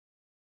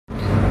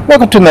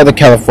Welcome to another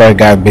California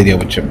Guy video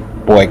with your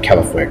boy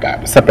California Guy.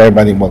 What's up,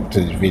 everybody? Welcome to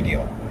this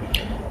video.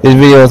 This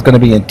video is going to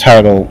be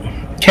entitled,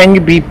 Can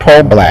You Be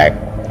Pro-Black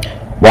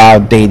While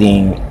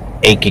Dating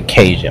a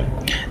Caucasian?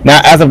 Now,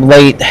 as of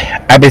late,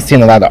 I've been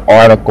seeing a lot of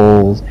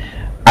articles,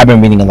 I've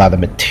been reading a lot of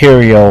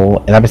material,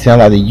 and I've been seeing a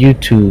lot of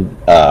YouTube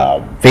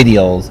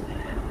videos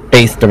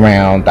based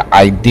around the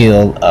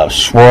ideal of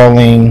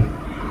swirling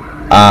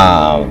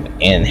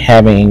and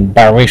having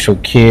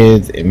biracial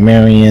kids and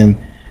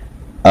marrying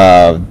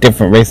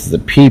different races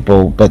of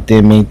people, but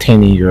then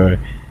maintaining your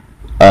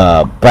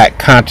black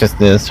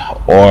consciousness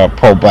or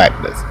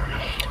pro-blackness.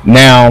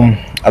 Now,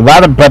 a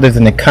lot of brothers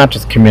in the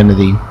conscious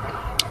community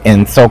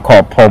and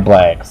so-called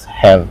pro-blacks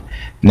have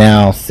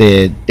now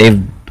said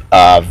they've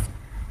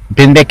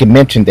been making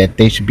mention that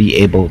they should be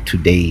able to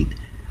date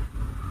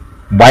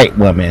white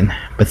women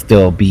but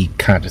still be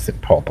conscious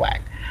and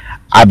pro-black.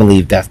 I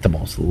believe that's the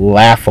most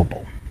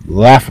laughable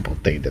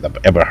thing that I've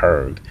ever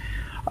heard.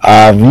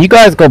 When you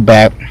guys go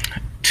back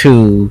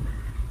to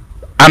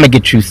I'ma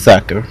Get You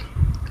Sucker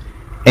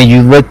and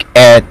you look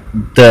at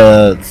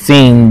the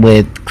scene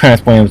with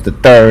Clarence Williams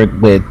III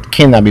with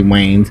Ken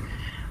Wayans,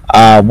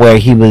 where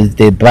he was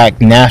the black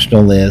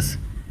nationalist,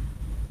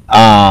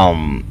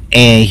 and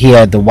he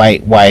had the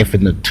white wife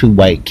and the two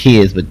white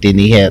kids, but then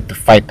he had to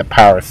fight the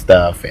power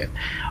stuff and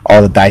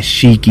all the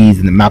dashikis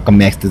and the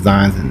Malcolm X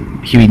designs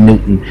and Huey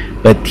Newton,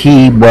 but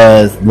he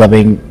was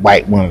loving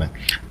white women.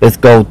 Let's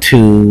go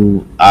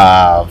to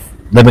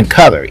Living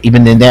Color.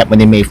 Even in that, when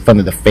they made fun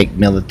of the fake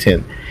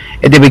militant,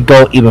 and then we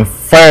go even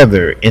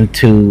further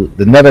into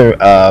another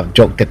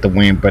joke that the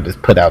Wayans brothers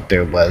put out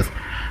there was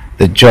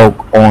the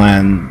joke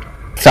on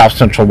South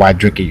Central Why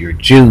Drinking Your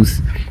Juice,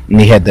 and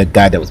he had the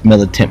guy that was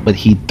militant, but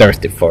he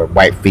thirsted for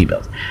white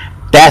females.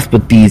 That's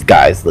what these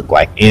guys look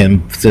like,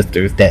 and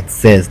sisters that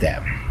says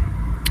that.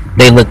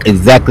 They look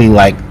exactly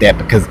like that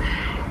because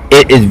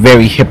it is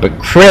very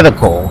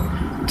hypocritical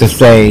to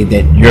say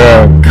that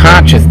your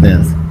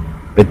consciousness,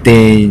 but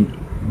then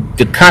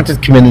the conscious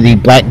community,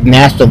 black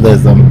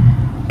nationalism,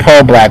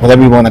 pro-black,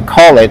 whatever you want to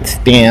call it,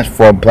 stands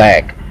for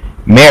black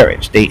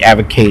marriage. They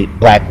advocate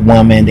black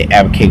women, they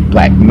advocate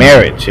black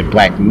marriage and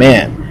black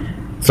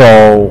men.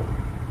 So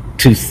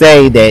to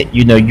say that,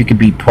 you know, you could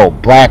be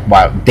pro-black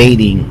while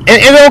dating,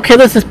 and okay,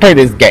 let's just play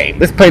this game.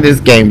 Let's play this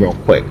game real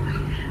quick.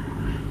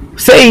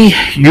 Say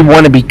you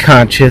want to be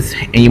conscious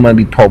and you want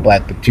to be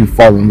pro-black, but you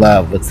fall in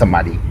love with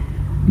somebody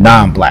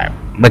non-black.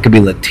 It could be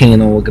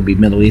Latino, it could be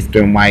Middle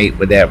Eastern, white,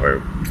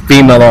 whatever,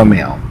 female or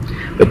male.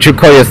 But you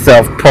call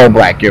yourself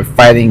pro-black. You're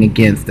fighting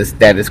against the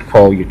status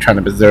quo. You're trying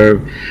to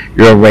preserve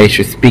your race.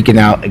 You're speaking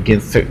out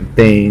against certain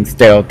things,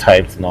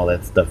 stereotypes, and all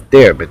that stuff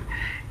there. But,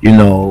 you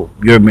know,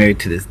 you're married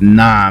to this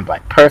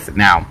non-black person.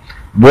 Now,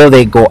 will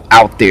they go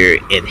out there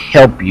and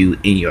help you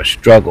in your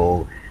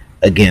struggle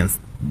against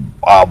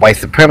white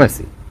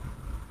supremacy?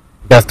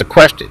 That's the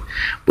question.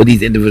 Will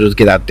these individuals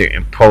get out there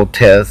and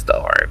protest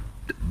or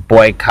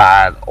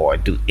boycott or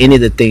do any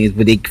of the things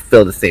where they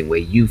feel the same way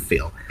you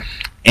feel?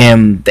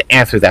 And the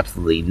answer is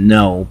absolutely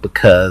no,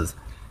 because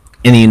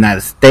in the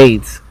United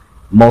States,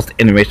 most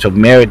interracial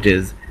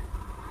marriages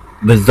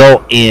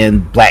result in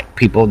black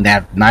people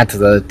 9 times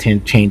out of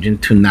 10 changing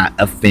to not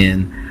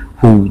offend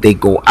who they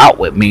go out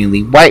with,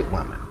 mainly white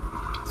women.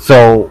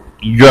 So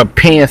your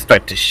opinions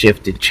start to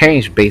shift and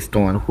change based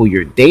on who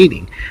you're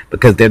dating,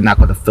 because they're not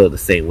going to feel the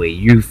same way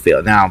you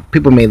feel. Now,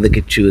 people may look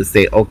at you and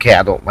say, okay,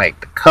 I don't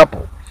like the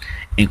couple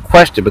in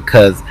question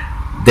because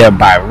they're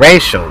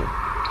biracial,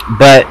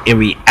 but in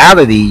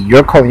reality,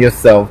 you're calling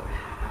yourself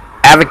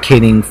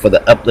advocating for the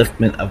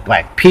upliftment of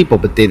black people,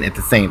 but then at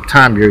the same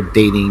time, you're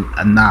dating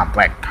a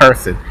non-black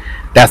person.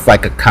 That's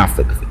like a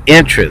conflict of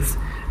interest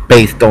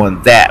based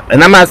on that.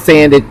 And I'm not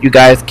saying that you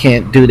guys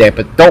can't do that,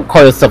 but don't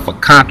call yourself a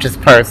conscious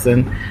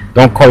person.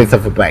 Don't call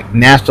yourself a black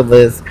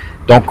nationalist.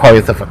 Don't call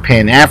yourself a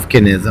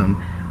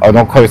pan-Africanism, or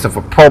don't call yourself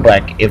a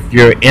pro-black if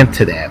you're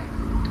into that.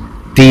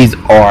 These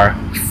are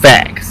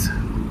facts.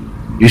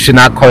 You should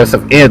not call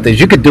yourself anything.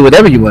 You could do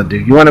whatever you want to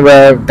do. You want to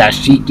wear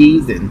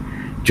dashikis and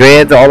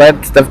dreads, all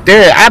that stuff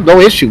there, I have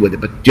no issue with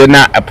it. But you're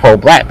not a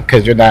pro-black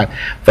because you're not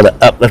for the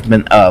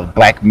upliftment of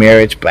black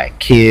marriage, black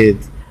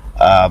kids,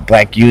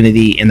 black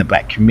unity in the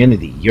black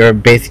community. You're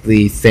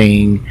basically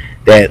saying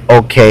that,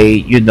 okay,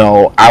 you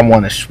know, I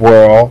want to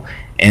swirl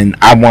and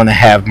I want to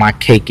have my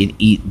cake and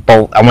eat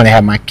both. I want to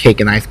have my cake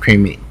and ice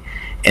cream,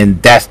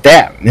 and that's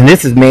that. And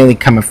this is mainly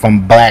coming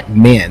from black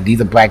men. These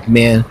are black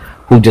men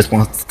who just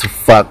wants to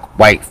fuck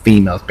white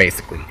females,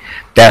 basically.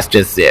 That's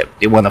just it.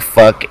 They want to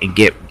fuck and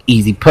get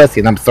easy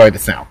pussy. And I'm sorry to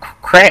sound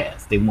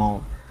crass. They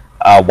want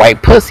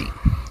white pussy.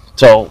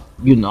 So,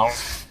 you know,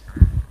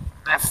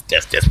 that's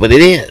just what it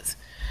is.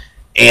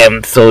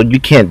 And so you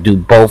can't do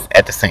both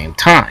at the same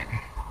time.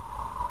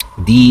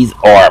 These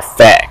are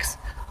facts.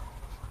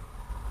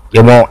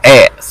 They won't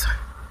ask.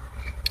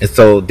 And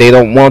so they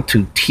don't want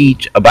to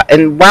teach about,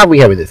 and why are we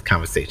having this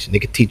conversation? They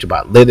could teach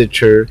about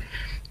literature.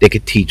 They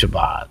could teach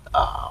about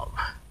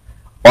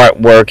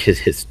artwork, his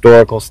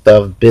historical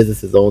stuff,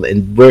 businesses owned,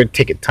 and we're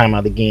taking time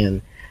out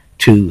again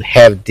to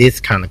have this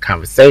kind of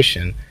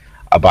conversation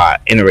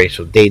about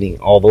interracial dating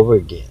all over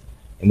again.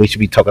 And we should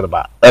be talking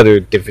about other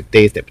different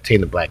things that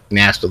pertain to black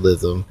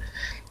nationalism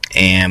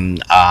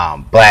and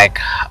black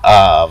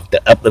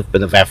the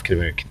upliftment of African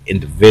American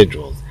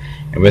individuals.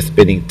 And we're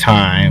spending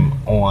time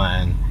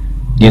on,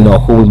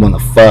 who we want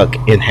to fuck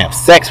and have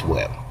sex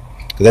with.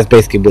 Because that's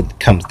basically what it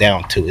comes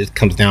down to. It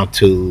comes down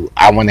to,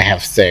 I want to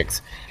have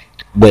sex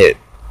with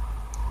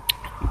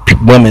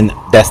women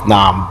that's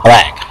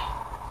non-black.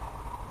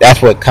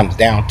 That's what it comes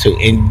down to.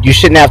 And you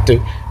shouldn't have to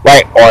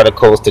write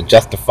articles to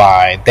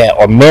justify that,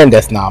 or men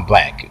that's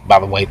non-black, by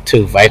the way,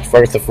 too, vice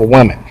versa for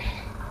women.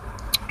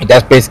 And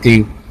that's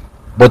basically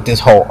what this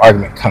whole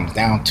argument comes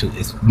down to.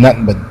 It's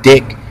nothing but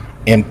dick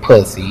and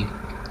pussy,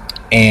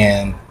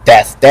 and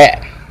that's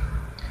that.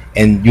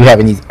 And you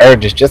having these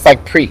urges, just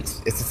like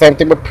priests. It's the same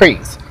thing with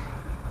priests.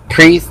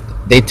 Priests,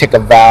 they take a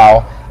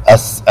vow of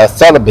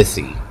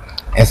celibacy.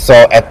 And so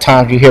at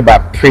times you hear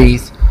about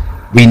priests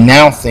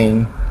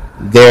renouncing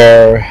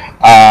their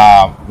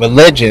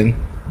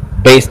religion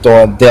based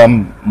on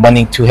them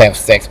wanting to have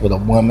sex with a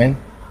woman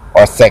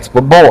or sex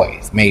with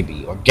boys,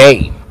 maybe, or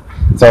gay.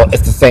 So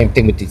it's the same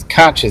thing with these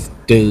conscious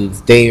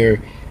dudes.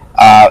 They're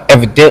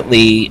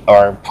evidently,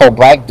 or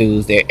pro-black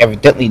dudes, they're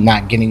evidently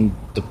not getting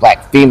the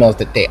black females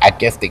that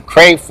they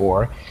crave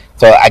for.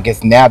 So I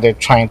guess now they're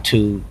trying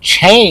to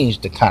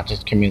change the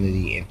conscious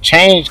community and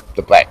change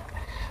the black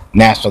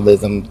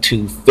nationalism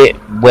to fit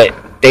what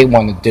they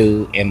want to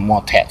do and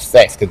want to have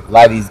sex. Because a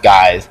lot of these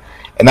guys,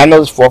 and I know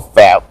this for a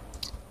fact,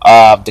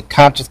 the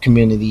conscious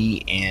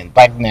community and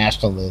black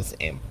nationalists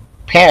and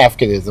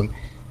Pan-Africanism,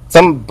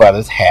 some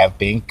brothers have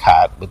been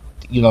caught with,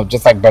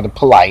 just like Brother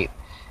Polite,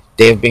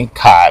 they've been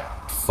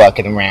caught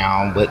fucking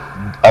around with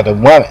other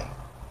women.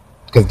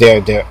 Because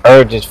their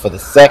urges for the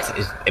sex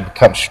it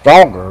becomes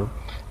stronger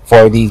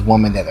for these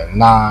women that are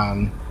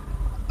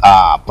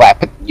non-black.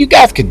 But you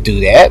guys could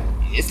do that.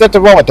 It's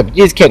nothing wrong with them.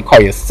 You just can't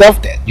call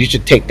yourself that. You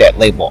should take that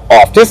label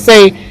off. Just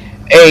say,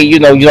 hey, you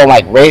don't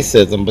like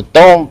racism, but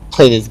don't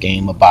play this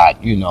game about,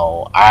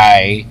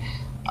 I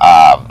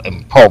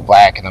am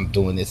pro-black and I'm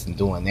doing this and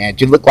doing that.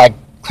 You look like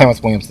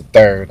Clarence Williams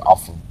III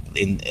off of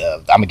I'm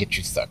Gonna Get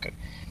You Sucker.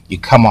 You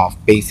come off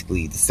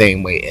basically the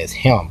same way as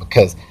him,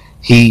 because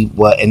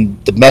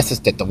and the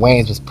message that the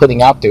Wayans was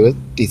putting out there is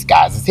these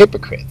guys is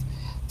hypocrites.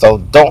 So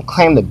don't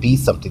claim to be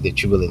something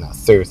that you're really not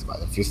serious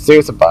about. If you're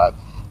serious about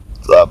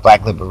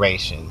black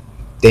liberation,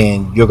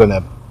 then you're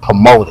gonna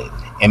promote it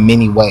in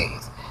many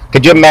ways.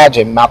 Could you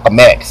imagine Malcolm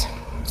X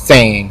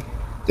saying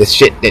the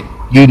shit that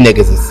you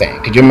niggas is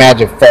saying? Could you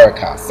imagine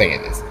Farrakhan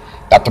saying this?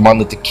 Dr.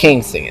 Martin Luther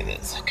King saying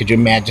this? Could you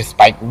imagine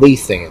Spike Lee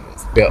saying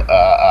this?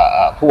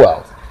 Who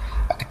else?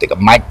 I could think of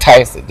Mike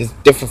Tyson. There's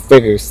different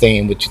figures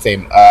saying what you say.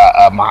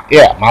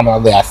 Muhammad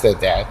Ali, I said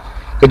that.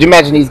 Could you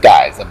imagine these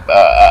guys?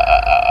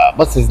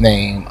 What's his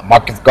name?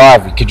 Marcus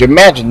Garvey. Could you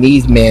imagine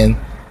these men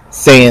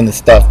saying the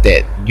stuff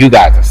that you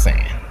guys are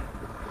saying?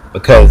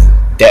 Because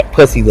that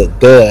pussy look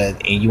good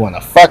and you want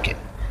to fuck it.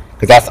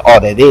 Because that's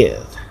all that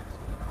is.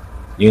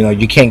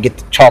 You can't get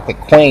the chocolate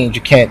queens.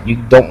 You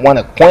don't want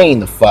a queen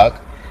to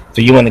fuck.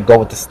 So you want to go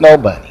with the snow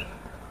bunny.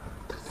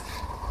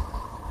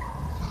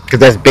 Because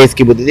that's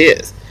basically what it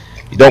is.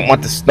 You don't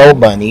want the snow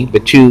bunny,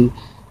 but you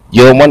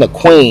don't want a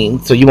queen,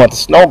 so you want the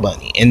snow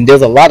bunny. And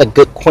there's a lot of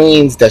good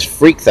queens that's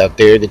freaks out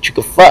there that you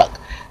could fuck.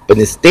 But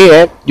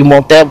instead, you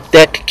want that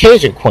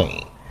Caucasian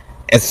queen.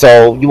 And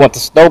so you want the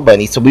snow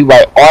bunny. So we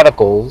write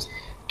articles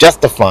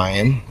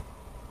justifying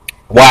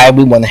why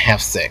we want to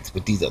have sex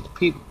with these other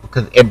people.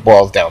 Because it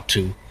boils down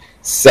to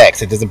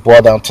sex. It doesn't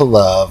boil down to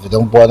love. It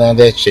don't boil down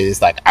to that shit.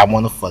 It's like, I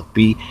want to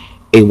be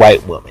a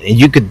white woman. And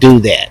you could do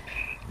that.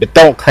 But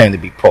don't claim to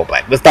be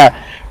pro-black. Let's not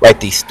write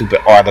these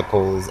stupid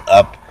articles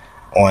up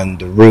on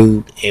The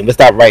Root. And let's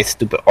not write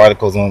stupid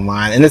articles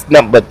online. And it's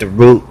nothing but The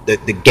Root,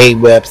 the gay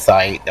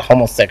website, the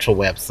homosexual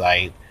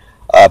website.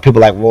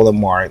 People like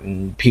Roland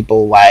Martin.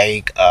 People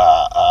like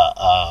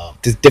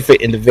just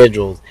different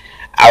individuals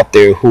out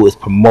there who is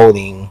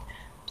promoting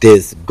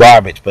this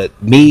garbage.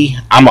 But me,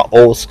 I'm an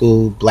old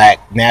school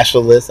black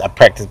nationalist. I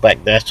practice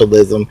black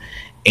nationalism.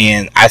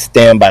 And I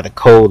stand by the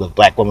code of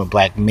black woman,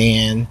 black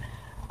man.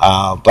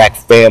 Black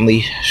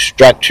family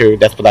structure.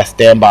 That's what I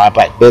stand by.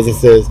 Black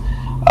businesses,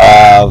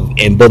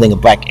 and building a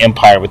black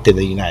empire within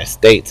the United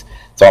States.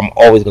 So I'm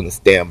always going to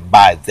stand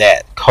by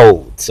that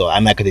code. So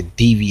I'm not going to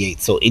deviate.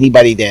 So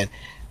anybody that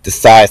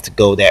decides to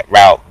go that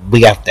route,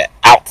 we have to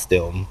oust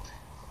them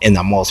in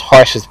the most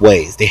harshest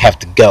ways. They have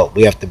to go.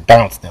 We have to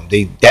bounce them.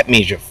 That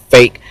means you're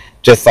fake,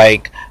 just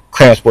like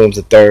Clarence Williams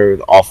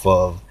III off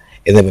of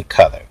In Living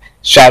Color.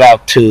 Shout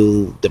out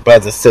to the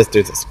brothers and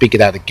sisters that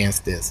speaking out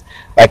against this.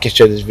 Like and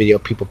share this video.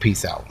 People,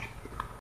 peace out.